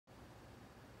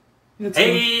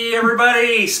Hey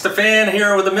everybody, Stefan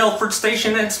here with the Milford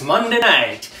Station. It's Monday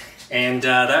night, and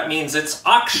that means it's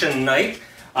auction night.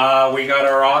 We got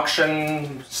our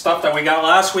auction stuff that we got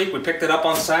last week. We picked it up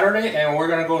on Saturday, and we're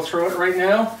going to go through it right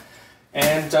now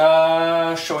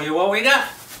and show you what we got.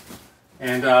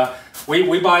 And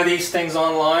we buy these things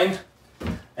online,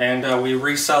 and we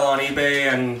resell on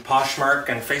eBay and Poshmark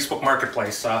and Facebook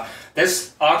Marketplace.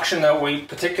 This auction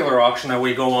particular auction that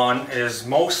we go on is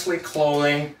mostly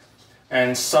clothing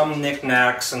and some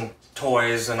knickknacks and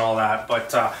toys and all that,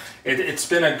 but it's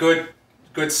been a good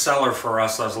seller for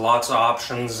us. There's lots of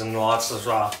options and lots of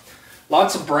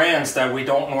brands that we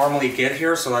don't normally get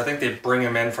here, so I think they bring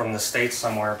them in from the States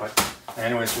somewhere. But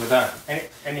anyways, without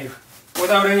any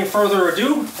further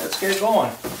ado, let's get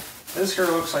going. This here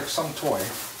looks like some toy,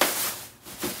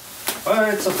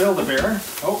 but it's a Build-A-Bear.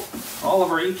 Oh,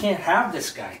 Oliver, you can't have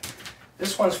this guy.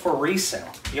 This one's for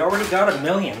resale. You already got $1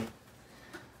 million.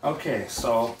 Okay,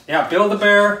 so yeah,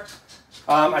 Build-A-Bear.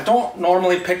 I don't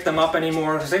normally pick them up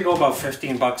anymore because they go about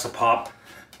 15 bucks a pop.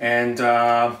 And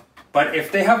but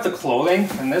if they have the clothing,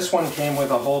 and this one came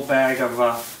with a whole bag of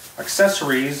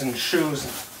accessories and shoes,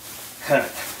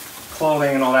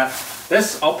 clothing and all that.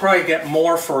 This, I'll probably get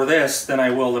more for this than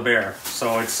I will the bear.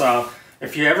 So it's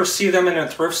if you ever see them in a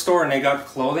thrift store and they got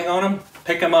clothing on them,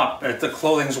 pick them up. The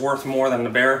clothing's worth more than the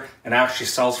bear and actually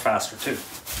sells faster too.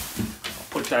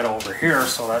 Put that over here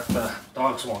so that the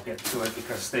dogs won't get to it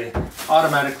because they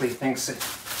automatically think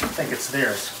it's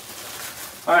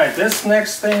theirs. All right, this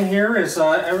next thing here is,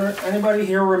 anybody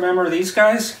here remember these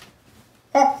guys?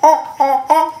 Oh,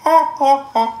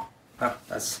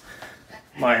 that's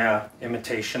my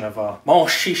imitation of Mon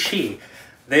Chichi.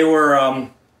 They were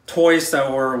toys that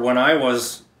were, when I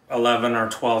was 11 or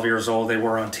 12 years old, they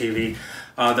were on TV.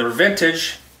 They're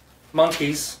vintage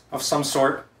monkeys of some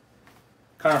sort.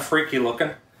 Kind of freaky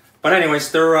looking, but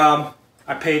anyways, they're I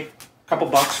paid a couple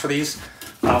bucks for these,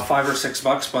 5 or 6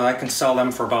 bucks, but I can sell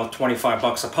them for about 25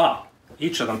 bucks a pop,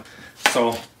 each of them.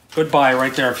 So good buy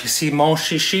right there. If you see Mon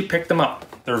Chichi, pick them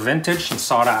up. They're vintage and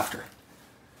sought after.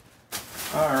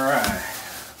 All right,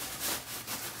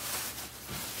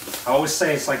 I always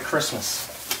say it's like Christmas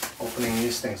opening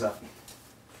these things up.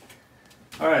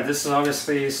 All right, this is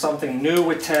obviously something new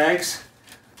with tags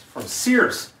from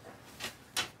Sears.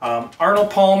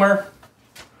 Arnold Palmer,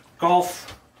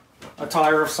 golf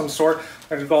attire of some sort,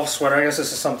 like a golf sweater. I guess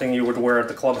this is something you would wear at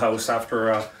the clubhouse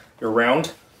after your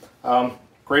round.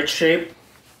 Great shape.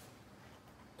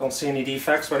 Don't see any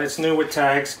defects, but it's new with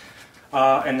tags.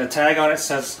 And the tag on it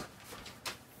says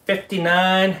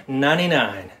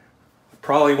 $59.99.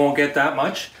 Probably won't get that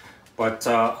much, but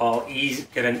I'll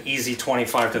get an easy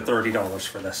 $25 to $30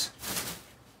 for this.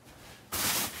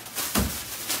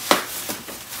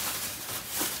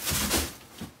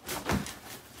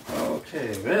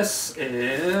 Okay, this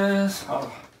is a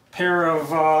pair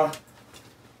of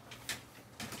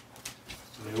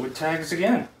new tags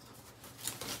again.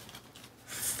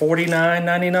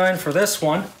 $49.99 for this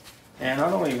one, and I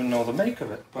don't even know the make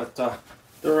of it, but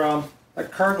they're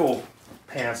like cargo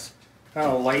pants, kind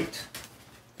of light,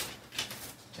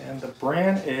 and the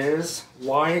brand is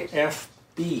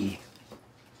YFB,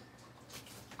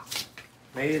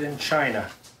 made in China.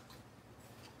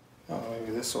 Oh,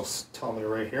 maybe this will tell me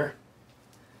right here.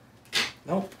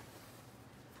 Nope.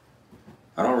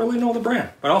 I don't really know the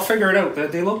brand, but I'll figure it out.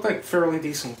 They look like fairly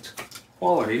decent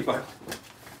quality, but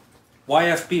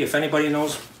YFB, if anybody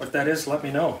knows what that is, let me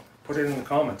know. Put it in the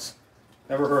comments.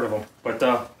 Never heard of them, but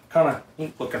kind of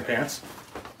neat looking pants.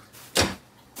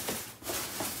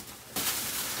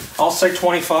 I'll say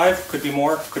 25, could be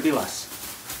more, could be less.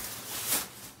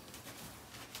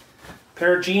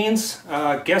 Pair of jeans,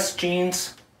 Guess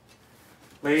jeans,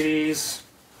 ladies.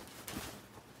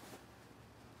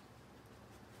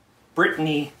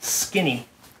 Brittany Skinny,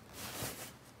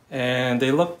 and they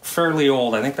look fairly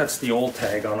old. I think that's the old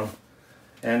tag on them,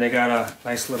 and they got a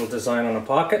nice little design on the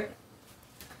pocket,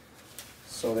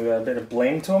 so they got a bit of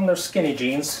bling to them. They're skinny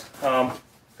jeans,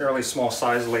 fairly small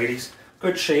size ladies,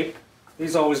 good shape.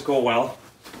 These always go well.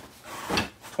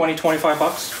 20-25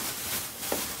 bucks.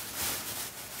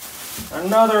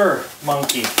 Another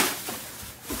monkey,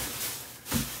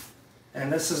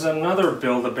 and this is another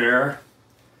Build-A-Bear.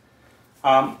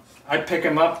 I picked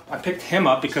him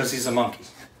up because he's a monkey,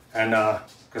 and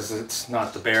because it's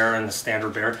not the bear and the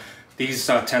standard bear. These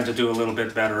tend to do a little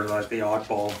bit better, like the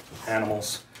oddball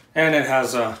animals, and it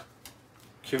has a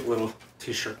cute little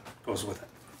t-shirt goes with it.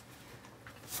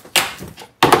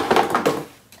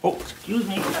 Oh, excuse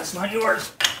me, that's not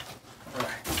yours. All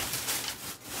right.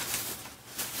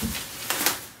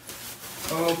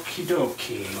 Okie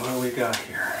dokie, what do we got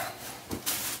here?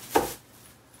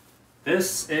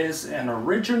 This is an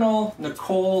original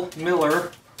Nicole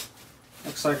Miller.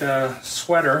 Looks like a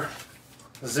sweater,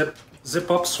 zip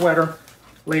up sweater,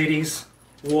 ladies,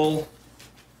 wool,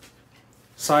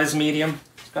 size medium.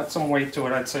 It's got some weight to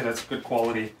it. I'd say that's good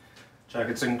quality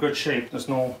jacket. It's in good shape. There's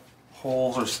no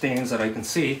holes or stains that I can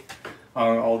see.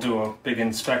 I'll do a big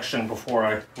inspection before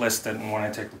I list it and when I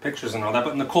take the pictures and all that.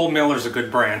 But Nicole Miller's a good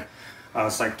brand.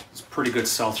 It's a pretty good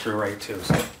sell-through rate too.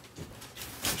 So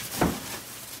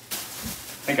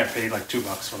I think I paid like $2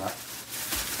 for that.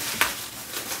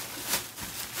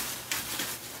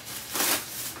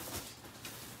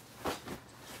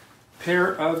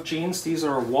 Pair of jeans. These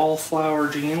are wallflower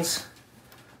jeans.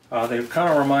 They kind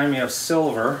of remind me of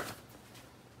silver,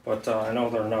 but I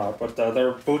know they're not. But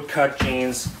they're bootcut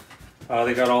jeans.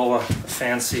 They got all the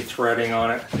fancy threading on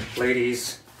it.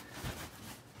 Ladies,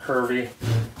 curvy.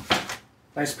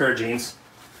 Nice pair of jeans.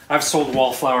 I've sold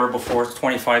wallflower before. It's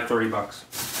 $25, $30.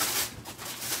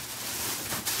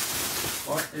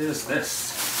 What is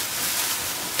this?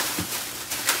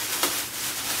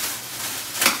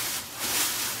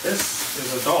 This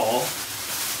is a doll.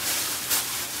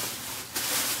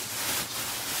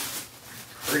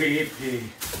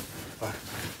 Creepy. But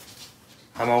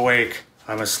I'm awake.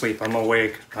 I'm asleep. I'm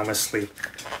awake. I'm asleep.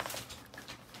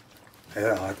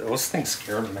 Yeah, those things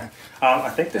scare me, man. I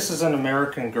think this is an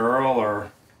American Girl,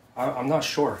 or I'm not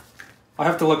sure. I'll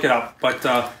have to look it up.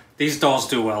 But these dolls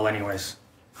do well, anyways.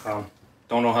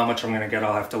 Don't know how much I'm gonna get.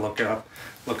 I'll have to look it up.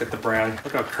 Look at the brand.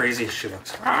 Look how crazy she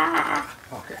looks. Ah!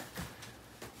 Okay.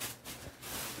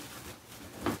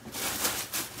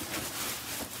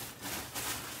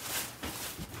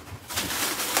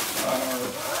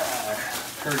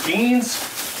 Her jeans.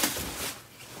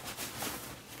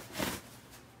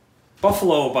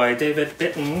 Buffalo by David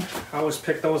Bitton. I always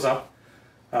pick those up.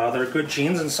 They're good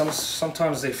jeans, and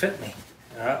sometimes they fit me.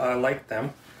 I like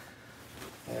them.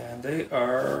 And they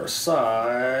are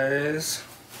size...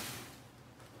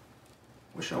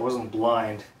 Wish I wasn't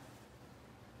blind.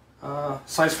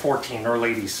 Size 14, or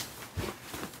ladies.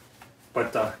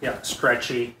 But yeah,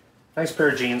 stretchy. Nice pair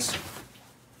of jeans.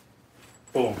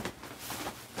 Boom.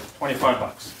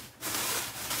 $25.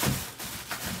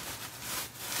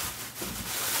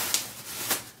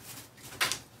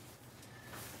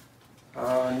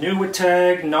 New with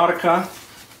tag, Nautica.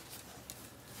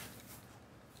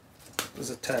 What does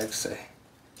the tag say?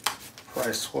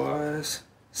 Price was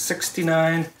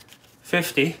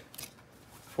 $69.50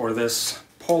 for this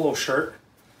polo shirt.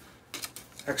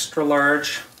 Extra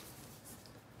large.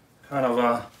 Kind of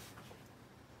a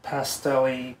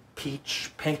pastel-y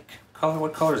peach pink color.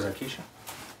 What color is that, Keisha?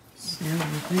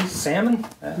 Salmon, please. Salmon?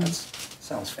 That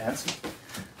sounds fancy.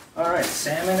 Alright,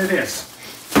 salmon it is.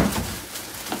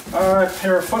 Alright,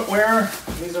 pair of footwear.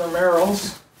 These are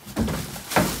Merrell's.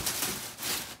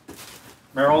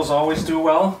 Merrell's always do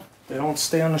well. They don't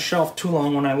stay on the shelf too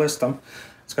long when I list them.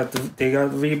 They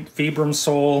got Vibram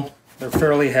sole. They're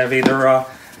fairly heavy. They're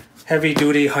heavy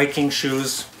duty hiking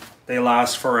shoes. They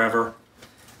last forever.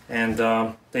 And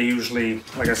they usually,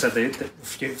 like I said,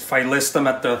 if I list them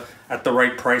at the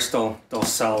right price, they'll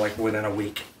sell like within a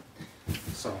week.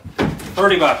 So,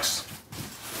 $30.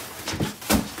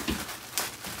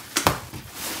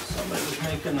 Somebody's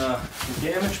making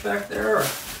damage back there. Or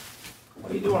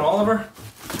what are you doing, Oliver?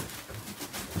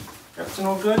 That's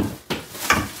no good.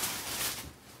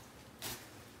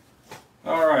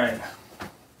 All right.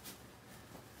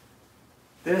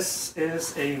 This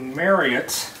is a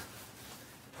Marriott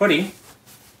hoodie.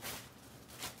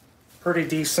 Pretty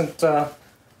decent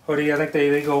hoodie. I think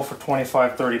they go for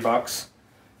 $25, $30.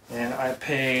 And I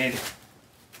paid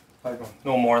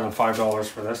no more than $5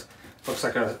 for this. Looks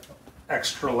like a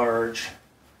extra large,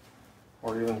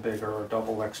 or even bigger, or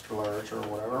double extra large, or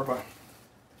whatever, but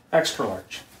extra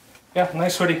large. Yeah,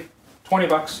 nice hoodie. $20,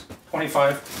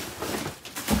 $25.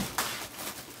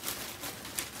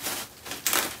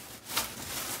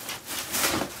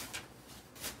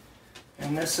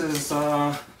 And this is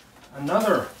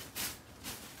another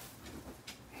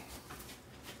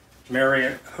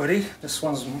Marriott hoodie. This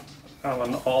one's kind of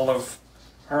an olive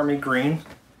army green.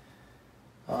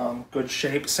 Good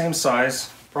shape, same size,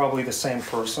 probably the same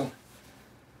person.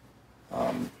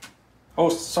 Oh,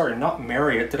 sorry, not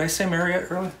Marriott. Did I say Marriott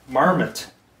earlier?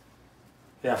 Marmot.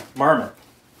 Yeah, Marmot.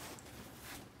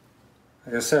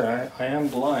 Like I said, I am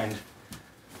blind,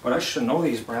 but I should know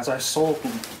these brands. I sold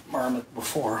Marmot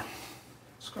before.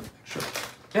 Just gotta make sure.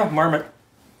 Yeah, Marmot.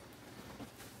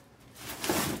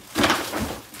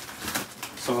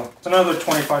 So it's another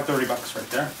 $25, $30 right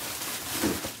there.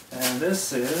 And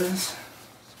this is,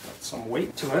 got some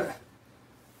weight to it.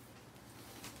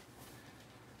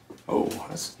 Oh,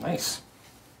 that's nice.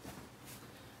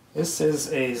 This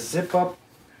is a zip-up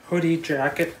hoodie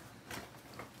jacket.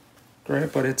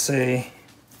 Great, but it's a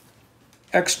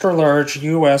extra large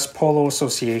U.S. Polo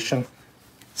Association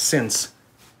since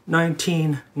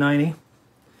 1990.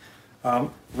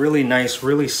 Really nice,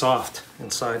 really soft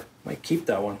inside. Might keep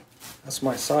that one. That's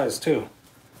my size too.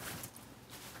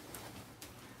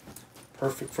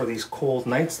 Perfect for these cold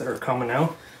nights that are coming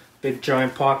out. Big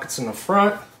giant pockets in the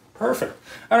front. Perfect.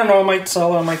 I don't know, I might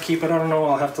sell it, I might keep it. I don't know,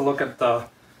 I'll have to look at the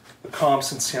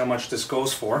comps and see how much this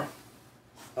goes for.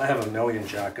 I have a million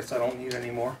jackets, I don't need any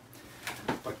more.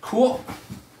 But cool.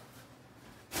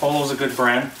 Polo's a good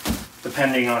brand,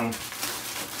 depending on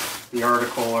the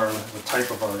article or the type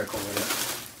of article in it.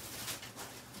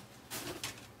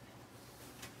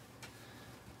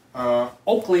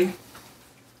 Oakley.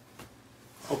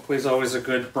 Oakley's always a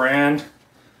good brand.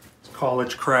 It's a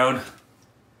college crowd.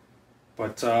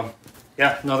 But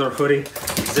yeah, another hoodie.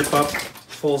 Zip up,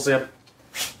 full zip.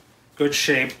 Good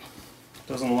shape.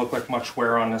 Doesn't look like much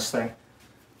wear on this thing.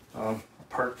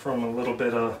 Apart from a little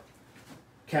bit of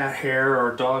cat hair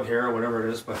or dog hair or whatever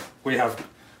it is. But we have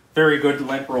very good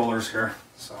lint rollers here.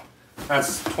 So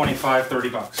that's 25, 30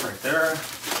 bucks right there.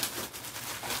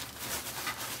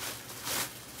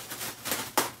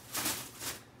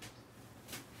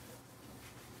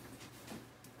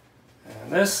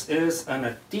 This is an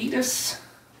Adidas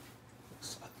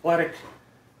athletic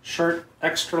shirt,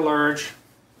 extra large,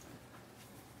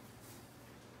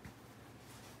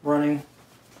 running.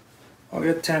 I'll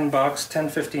get 10 bucks, 10,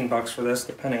 15 bucks for this,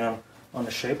 depending on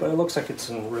the shape, but it looks like it's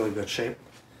in really good shape.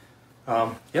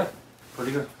 Yep,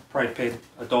 pretty good. Probably paid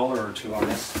 $1 or $2 on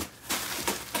this.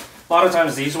 A lot of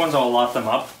times these ones I'll lot them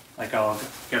up, like I'll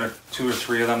get 2 or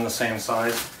 3 of them the same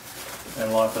size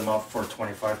and lot them up for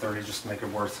 25, 30 just to make it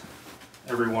worth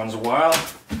every once in a while.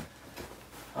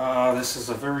 This is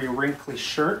a very wrinkly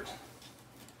shirt.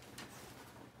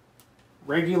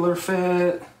 Regular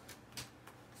fit.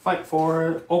 Fight for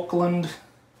it. Oakland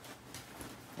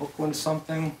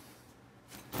something.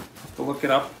 Have to look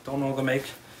it up. Don't know the make.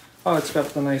 Oh, it's got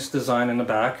the nice design in the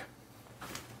back.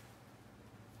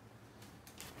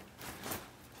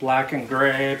 Black and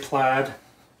gray plaid.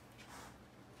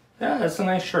 Yeah, it's a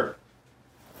nice shirt.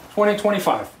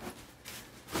 $20.25.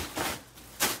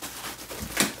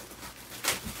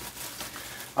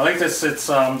 I like this. It's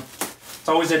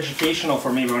always educational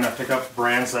for me when I pick up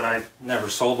brands that I never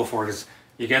sold before, because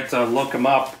you get to look them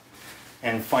up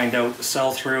and find out the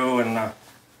sell-through and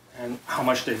how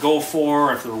much they go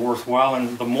for, if they're worthwhile.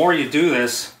 And the more you do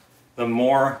this, the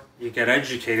more you get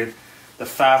educated, the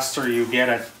faster you get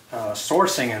at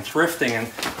sourcing and thrifting, and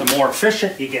the more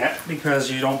efficient you get because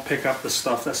you don't pick up the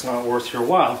stuff that's not worth your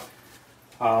while.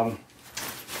 And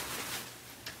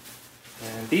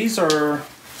these are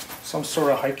some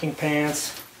sort of hiking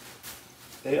pants.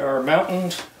 They are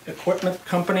Mountain Equipment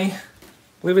Company. I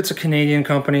believe it's a Canadian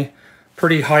company.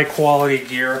 Pretty high quality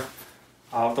gear.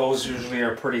 Those usually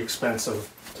are pretty expensive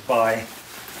to buy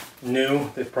new.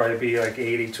 They'd probably be like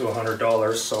 $80 to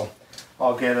 $100. So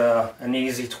I'll get an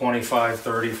easy 25,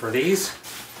 30 for these.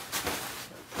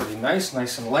 Pretty nice,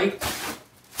 nice and light.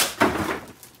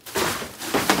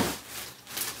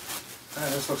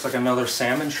 And this looks like another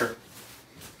salmon shirt.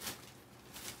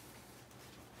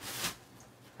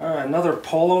 Another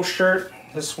polo shirt.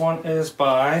 This one is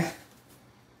by,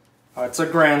 it's a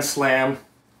Grand Slam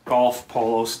golf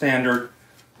polo, standard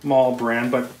mall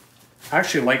brand, but I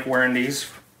actually like wearing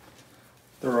these.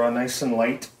 They're nice and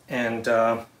light, and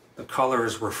the color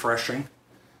is refreshing.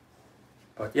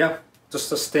 But yeah,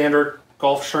 just a standard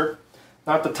golf shirt.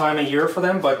 Not the time of year for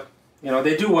them, but you know,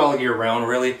 they do well year round,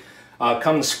 really.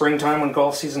 Come the springtime when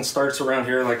golf season starts around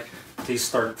here, like these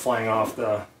start flying off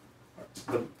the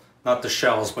not the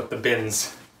shells, but the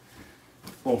bins.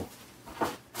 Boom.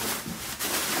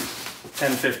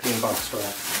 10, 15 bucks for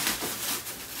that.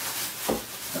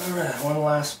 All right, one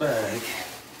last bag.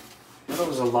 Well, there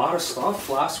was a lot of stuff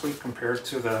last week compared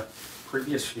to the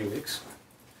previous few weeks.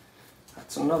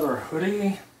 That's another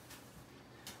hoodie.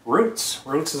 Roots.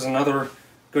 Roots is another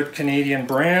good Canadian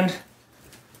brand.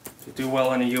 They do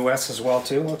well in the US as well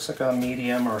too. Looks like a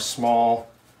medium or small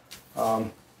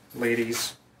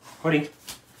ladies hoodie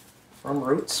from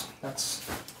Roots. That's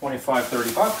 25,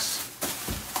 30 bucks.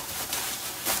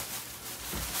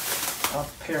 A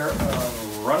pair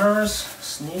of runners,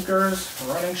 sneakers,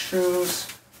 running shoes.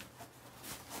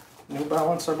 New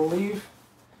Balance, I believe.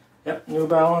 Yep, New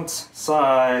Balance,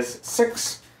 size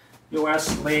 6,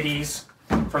 US ladies.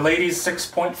 For ladies,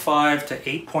 6.5 to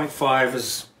 8.5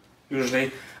 is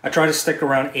usually, I try to stick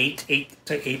around 8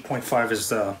 to 8.5 is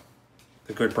the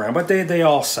good brand, but they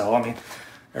all sell. I mean,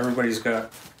 everybody's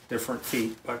got different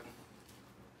feet, but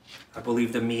I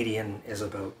believe the median is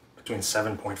about between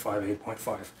 7.5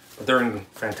 8.5, but they're in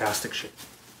fantastic shape.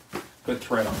 Good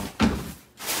thread on them.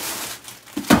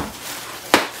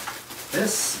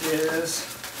 This is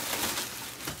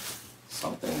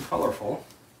something colorful.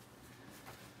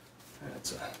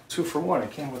 It's a 2-for-1.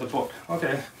 It came with a book.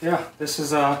 Okay, yeah, this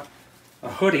is a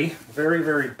hoodie, very,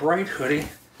 very bright hoodie,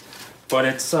 but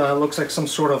it's looks like some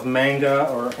sort of manga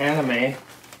or anime,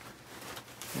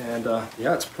 and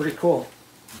yeah, it's pretty cool.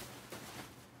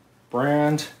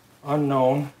 Brand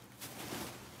unknown.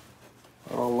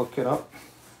 I'll look it up.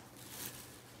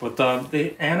 But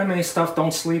the anime stuff,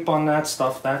 don't sleep on that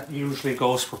stuff. That usually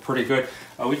goes for pretty good.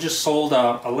 We just sold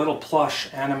a little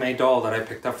plush anime doll that I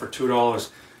picked up for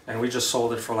 $2, and we just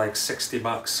sold it for like 60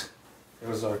 bucks. It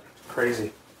was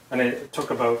crazy. And it took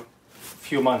about a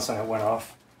few months and it went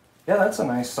off. Yeah, that's a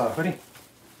nice hoodie.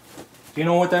 Do you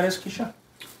know what that is, Keisha?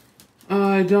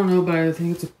 I don't know, but I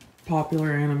think it's a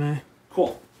popular anime.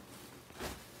 Cool.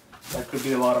 That could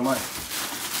be a lot of money.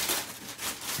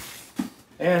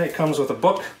 And it comes with a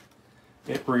book.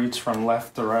 It reads from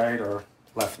left to right, or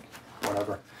left,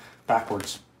 whatever,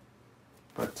 backwards.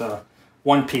 But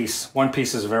One Piece. One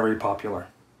Piece is very popular.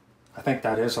 I think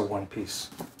that is a One Piece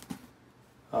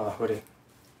hoodie.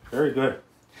 Very good.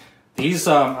 These,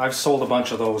 I've sold a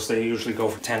bunch of those. They usually go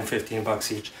for 10, 15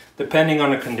 bucks each, depending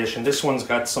on the condition. This one's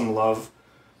got some love.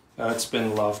 It's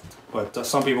been loved, but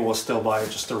some people will still buy it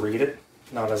just to read it,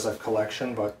 not as a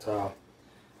collection. But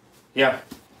yeah,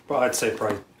 well, I'd say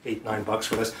probably 8, 9 bucks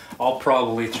for this. I'll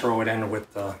probably throw it in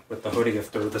with the hoodie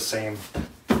if they're the same,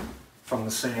 from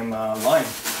the same line.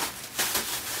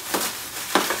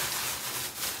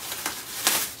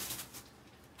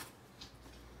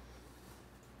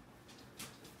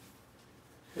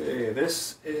 Okay,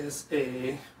 this is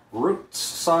a Roots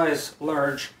size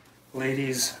large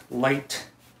ladies light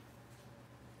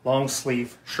long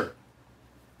sleeve shirt.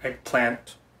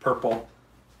 Eggplant, purple.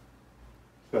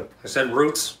 Good. I said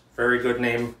Roots, very good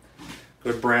name,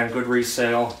 good brand, good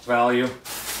resale value,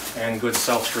 and good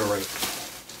sell-through rate.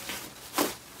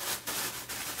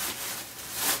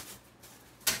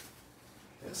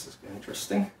 This is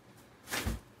interesting.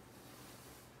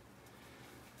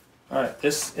 All right,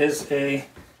 this is a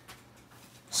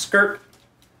skirt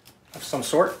of some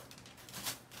sort.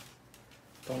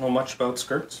 Don't know much about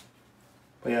skirts,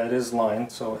 but yeah, it is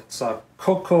lined, so it's a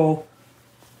Coco.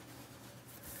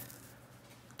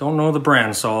 Don't know the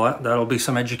brand, so that'll be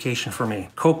some education for me.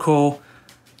 Coco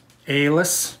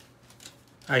Ailis,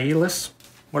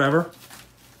 whatever.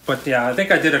 But yeah, I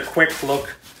think I did a quick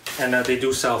look, and they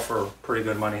do sell for pretty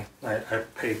good money. I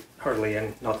paid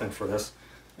hardly nothing for this,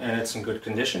 and it's in good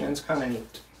condition, and it's kind of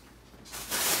neat.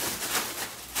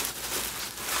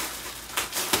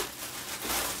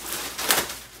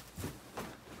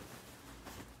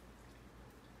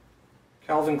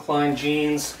 Calvin Klein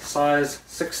jeans, size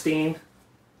 16.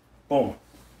 Boom.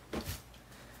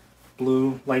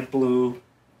 Blue, light blue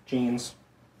jeans.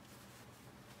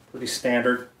 Pretty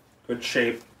standard, good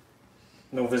shape,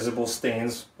 no visible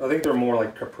stains. I think they're more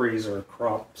like capris or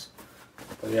crops.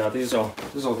 But yeah, these will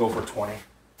go for 20.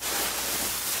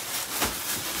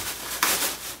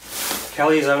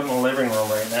 Kelly's out in the living room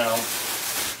right now.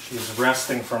 She's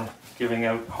resting from giving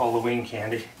out Halloween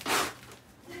candy.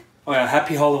 Oh yeah,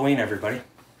 happy Halloween, everybody.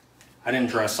 I didn't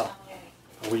dress up.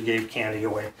 We gave candy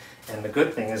away. And the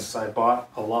good thing is I bought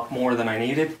a lot more than I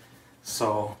needed,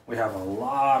 so we have a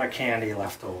lot of candy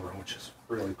left over, which is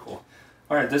really cool.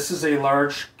 All right, this is a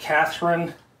large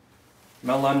Catherine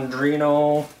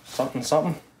Melandrino something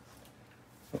something.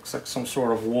 Looks like some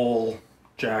sort of wool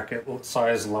jacket,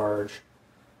 size large.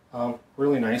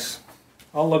 Really nice.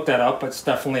 I'll look that up. It's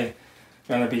definitely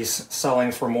going to be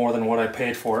selling for more than what I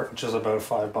paid for it, which is about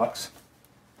 5 bucks.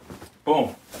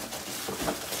 Boom.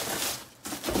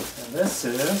 And this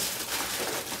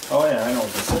is, oh yeah, I know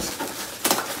what this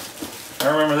is. I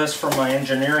remember this from my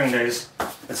engineering days.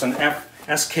 It's an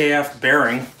SKF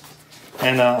bearing,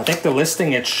 and I think the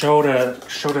listing it showed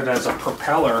it as a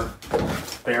propeller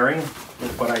bearing,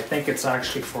 but I think it's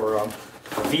actually for a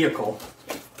vehicle.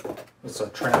 It's a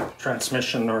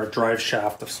transmission or a drive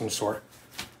shaft of some sort.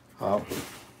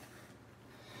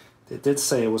 They did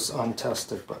say it was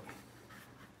untested, but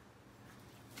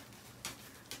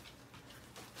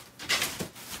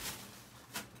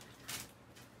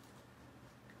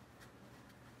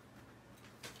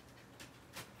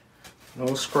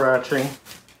no scratching.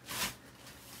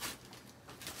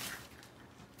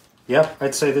 Yep,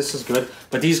 I'd say this is good,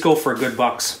 but these go for good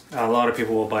bucks. A lot of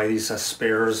people will buy these as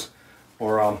spares,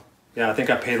 or yeah, I think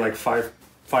I paid like five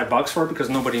bucks for it because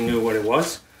nobody knew what it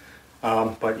was.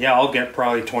 But yeah, I'll get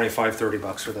probably 25, 30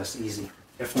 bucks for this, easy.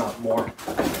 if not more.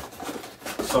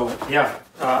 So yeah,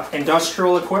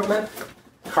 industrial equipment,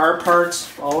 car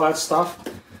parts, all that stuff.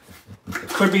 It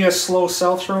could be a slow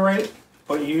sell-through rate,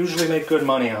 but you usually make good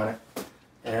money on it.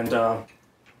 And oh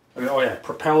yeah,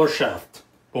 propeller shaft,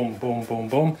 boom, boom, boom,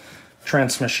 boom.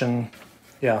 Transmission,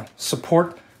 yeah,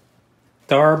 support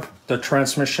DARB, the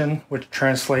transmission, which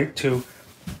translate to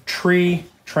tree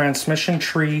transmission,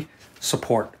 tree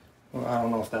support. Well, I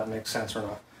don't know if that makes sense or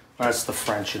not. That's the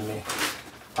French in me.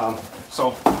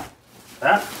 So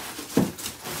that,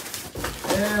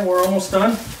 and we're almost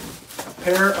done. A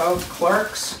pair of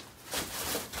Clark's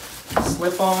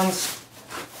slip-ons.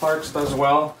 Clark's does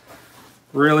well.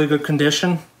 Really good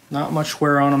condition. Not much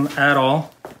wear on them at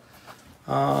all.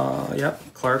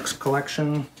 Yep, Clark's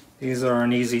collection. These are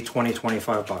an easy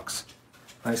 20-25 bucks.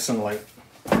 Nice and light.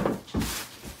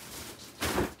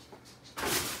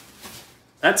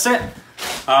 That's it.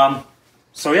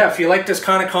 So yeah, if you like this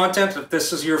kind of content, if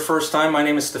this is your first time, my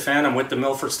name is Stefan. I'm with the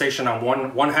Milford Station. I'm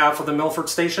one half of the Milford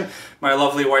Station. My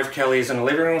lovely wife Kelly is in the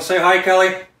living room. Say hi,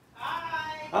 Kelly.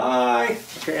 Hi. Hi.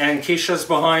 Okay, and Keisha's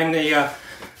behind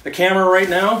the camera right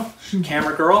now.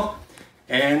 Camera girl.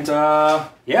 And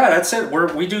yeah, that's it.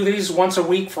 We do these once a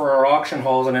week for our auction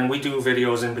hauls, and then we do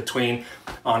videos in between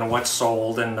on what's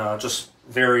sold and just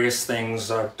various things,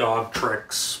 dog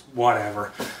tricks,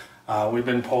 whatever. We've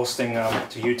been posting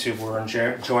to YouTube. We're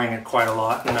enjoying it quite a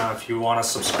lot. And if you want to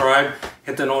subscribe,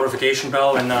 hit the notification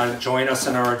bell and join us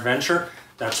in our adventure.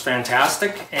 That's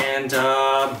fantastic. And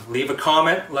leave a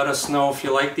comment. Let us know if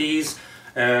you like these.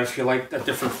 If you like a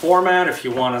different format, if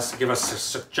you want us to give us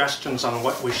suggestions on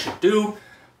what we should do,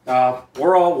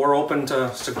 we're open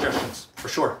to suggestions for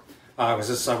sure.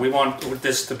 We want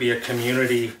this to be a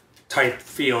community type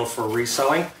feel for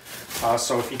reselling.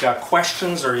 So if you got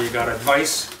questions or you got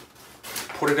advice,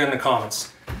 put it in the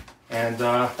comments. And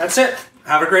that's it.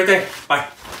 Have a great day. Bye.